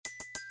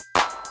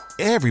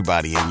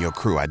Everybody in your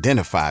crew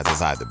identifies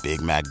as either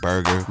Big Mac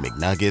Burger,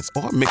 McNuggets,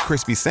 or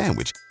McCrispy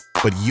Sandwich.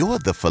 But you're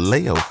the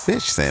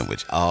Filet-O-Fish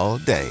Sandwich all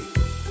day.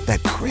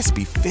 That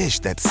crispy fish,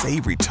 that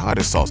savory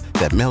tartar sauce,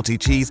 that melty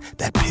cheese,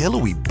 that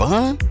pillowy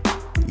bun.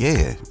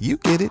 Yeah, you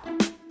get it.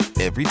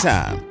 Every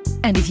time.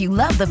 And if you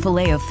love the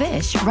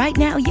Filet-O-Fish, right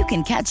now you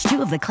can catch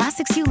two of the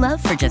classics you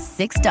love for just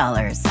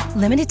 $6.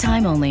 Limited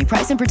time only.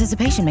 Price and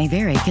participation may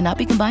vary. Cannot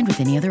be combined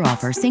with any other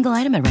offer. Single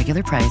item at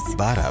regular price.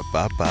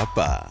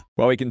 Ba-da-ba-ba-ba.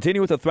 Well, we continue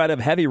with the threat of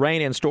heavy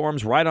rain and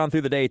storms right on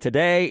through the day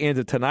today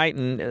into tonight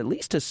and at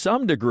least to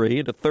some degree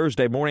into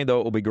Thursday morning, though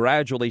it will be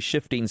gradually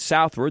shifting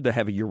southward, the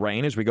heavier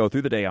rain, as we go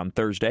through the day on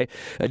Thursday.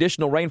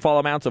 Additional rainfall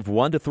amounts of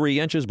 1 to 3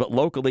 inches, but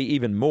locally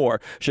even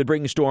more, should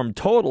bring storm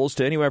totals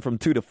to anywhere from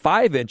 2 to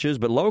 5 inches,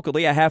 but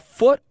locally a half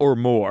foot or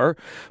more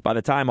by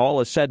the time all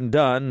is said and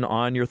done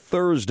on your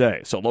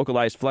Thursday. So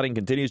localized flooding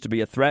continues to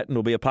be a threat and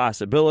will be a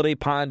possibility.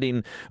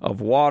 Ponding of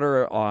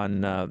water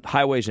on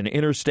highways and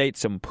interstates,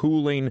 some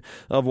pooling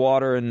of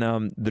water in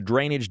the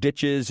drainage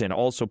ditches and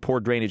also poor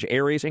drainage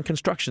areas and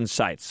construction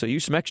sites. So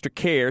use some extra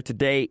care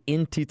today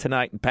into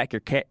tonight and pack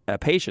your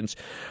patience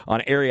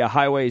on area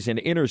highways and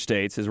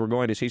interstates, as we're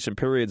going to see some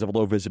periods of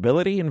low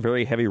visibility and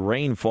very heavy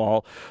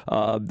rainfall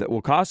that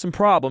will cause some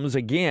problems.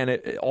 Again,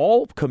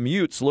 all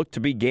commutes look to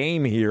be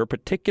game here,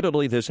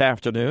 particularly this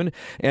afternoon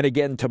and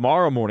again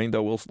tomorrow morning,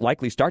 though we'll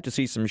likely start to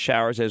see some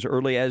showers as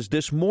early as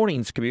this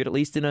morning's commute, at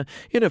least in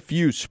a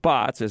few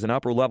spots, as an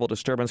upper level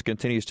disturbance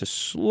continues to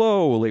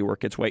slowly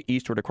work its way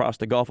eastward across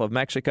the Gulf of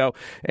Mexico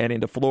and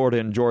into Florida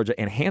and Georgia,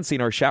 enhancing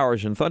our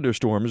showers and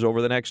thunderstorms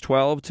over the next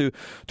 12 to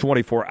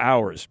 24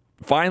 hours.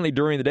 Finally,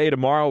 during the day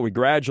tomorrow, we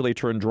gradually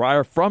turn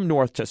drier from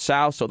north to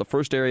south, so the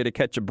first area to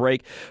catch a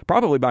break,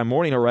 probably by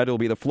morning already, will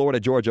be the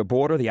Florida-Georgia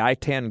border, the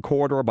I-10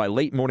 corridor by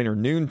late morning or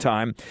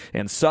noontime,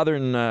 and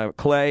southern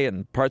Clay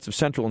and parts of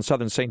central and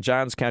southern St.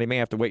 Johns County may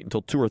have to wait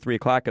until 2 or 3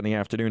 o'clock in the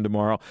afternoon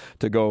tomorrow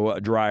to go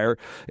drier.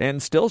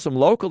 And still some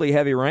locally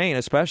heavy rain,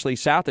 especially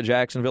south of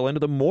Jacksonville into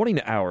the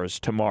morning hours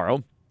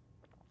tomorrow.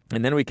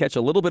 And then we catch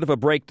a little bit of a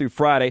break through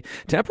Friday.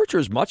 Temperature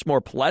is much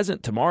more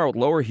pleasant tomorrow with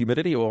lower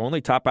humidity. It will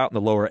only top out in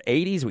the lower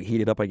 80s. We heat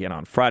it up again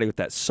on Friday with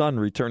that sun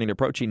returning,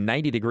 approaching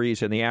 90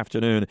 degrees in the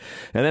afternoon.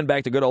 And then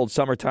back to good old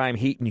summertime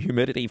heat and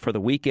humidity for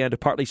the weekend.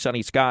 Partly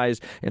sunny skies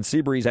and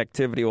sea breeze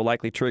activity will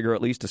likely trigger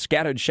at least a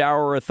scattered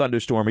shower or a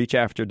thunderstorm each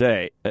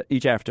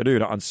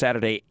afternoon on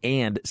Saturday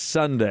and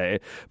Sunday.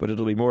 But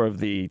it'll be more of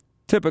the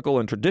typical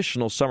and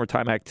traditional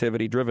summertime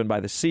activity driven by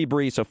the sea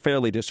breeze, so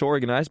fairly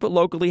disorganized, but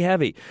locally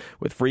heavy,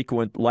 with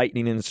frequent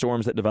lightning and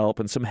storms that develop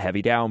and some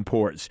heavy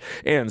downpours.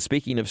 And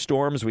speaking of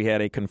storms, we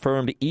had a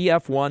confirmed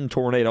EF1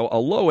 tornado, a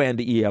low-end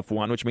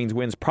EF1, which means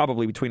winds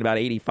probably between about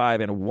 85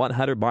 and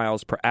 100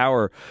 miles per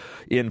hour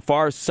in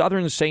far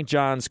southern St.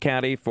 Johns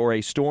County for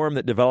a storm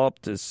that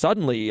developed,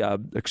 suddenly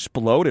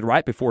exploded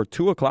right before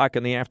 2 o'clock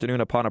in the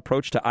afternoon upon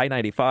approach to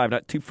I-95,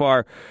 not too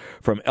far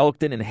from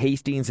Elkton and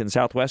Hastings in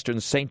southwestern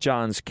St.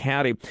 Johns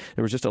County.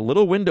 There was just a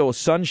little window of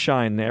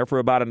sunshine there for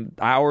about an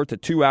hour to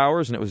 2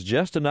 hours, and it was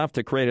just enough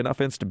to create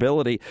enough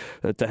instability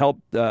to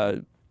help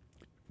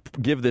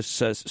give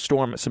this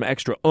storm some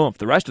extra oomph.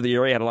 The rest of the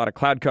area had a lot of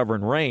cloud cover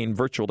and rain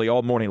virtually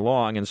all morning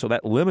long, and so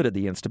that limited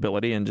the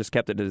instability and just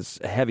kept it as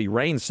a heavy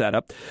rain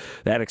setup.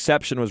 That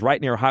exception was right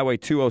near Highway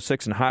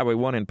 206 and Highway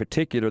 1 in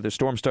particular. The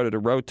storm started to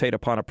rotate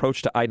upon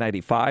approach to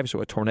I-95,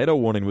 so a tornado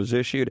warning was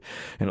issued,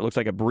 and it looks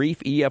like a brief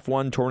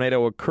EF1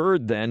 tornado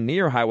occurred then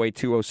near Highway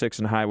 206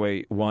 and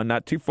Highway 1,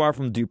 not too far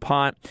from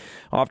DuPont,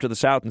 off to the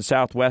south and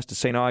southwest of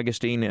St.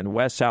 Augustine and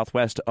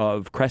west-southwest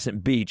of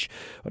Crescent Beach.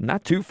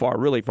 Not too far,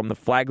 really, from the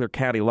Flagler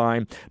County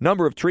line.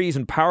 Number of trees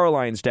and power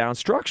lines down.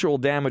 Structural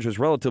damage was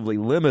relatively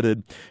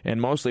limited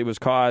and mostly was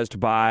caused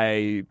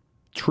by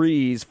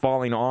trees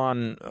falling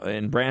on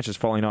and branches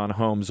falling on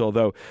homes,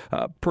 although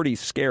pretty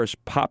scarce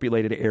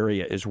populated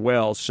area as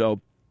well. So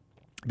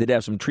did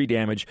have some tree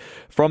damage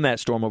from that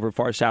storm over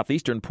far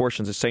southeastern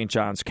portions of St.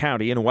 Johns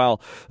County. And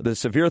while the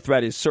severe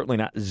threat is certainly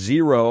not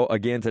zero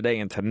again today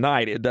and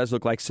tonight, it does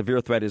look like severe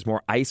threat is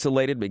more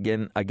isolated,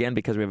 again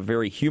because we have a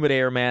very humid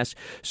air mass.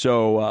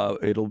 So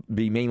it'll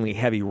be mainly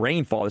heavy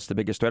rainfall. That's the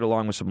biggest threat,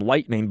 along with some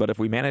lightning. But if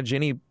we manage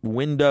any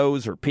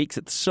windows or peaks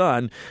at the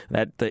sun,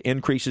 that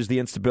increases the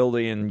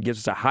instability and gives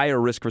us a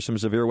higher risk for some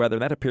severe weather.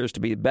 That appears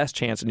to be the best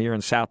chance near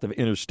and south of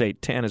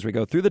Interstate 10 as we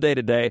go through the day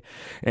today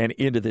and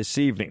into this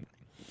evening.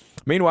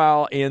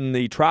 Meanwhile, in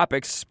the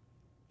tropics,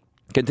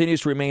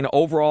 continues to remain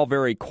overall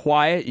very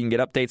quiet. You can get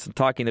updates on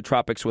Talking the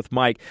Tropics with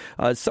Mike.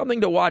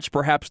 Something to watch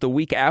perhaps the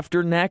week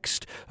after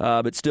next,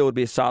 but still would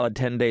be a solid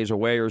 10 days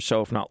away or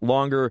so, if not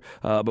longer.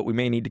 But we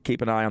may need to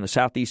keep an eye on the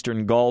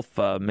southeastern Gulf,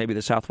 maybe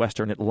the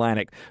southwestern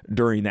Atlantic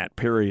during that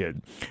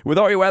period. With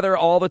all your weather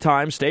all the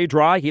time, stay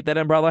dry, keep that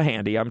umbrella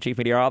handy. I'm Chief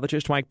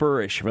Meteorologist Mike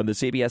Buresh from the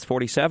CBS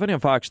 47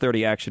 and Fox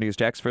 30 Action News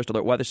Desk First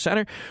Alert Weather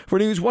Center for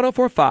News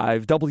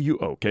 104.5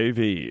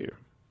 WOKV.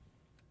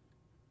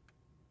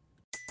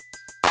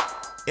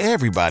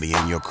 Everybody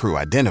in your crew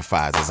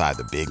identifies as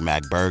either Big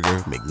Mac Burger,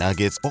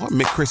 McNuggets, or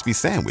McCrispy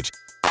Sandwich.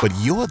 But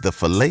you're the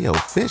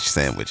Filet-O-Fish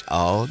Sandwich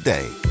all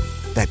day.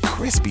 That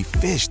crispy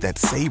fish, that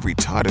savory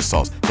tartar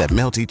sauce, that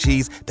melty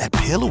cheese, that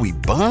pillowy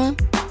bun.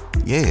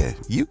 Yeah,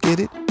 you get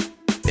it.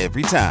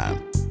 Every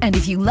time. And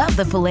if you love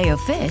the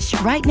Filet-O-Fish,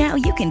 right now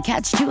you can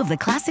catch 2 of the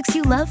classics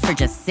you love for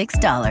just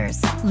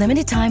 $6.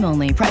 Limited time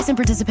only. Price and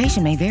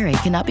participation may vary.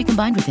 Cannot be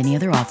combined with any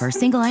other offer.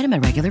 Single item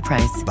at regular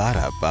price.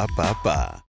 Ba-da-ba-ba-ba.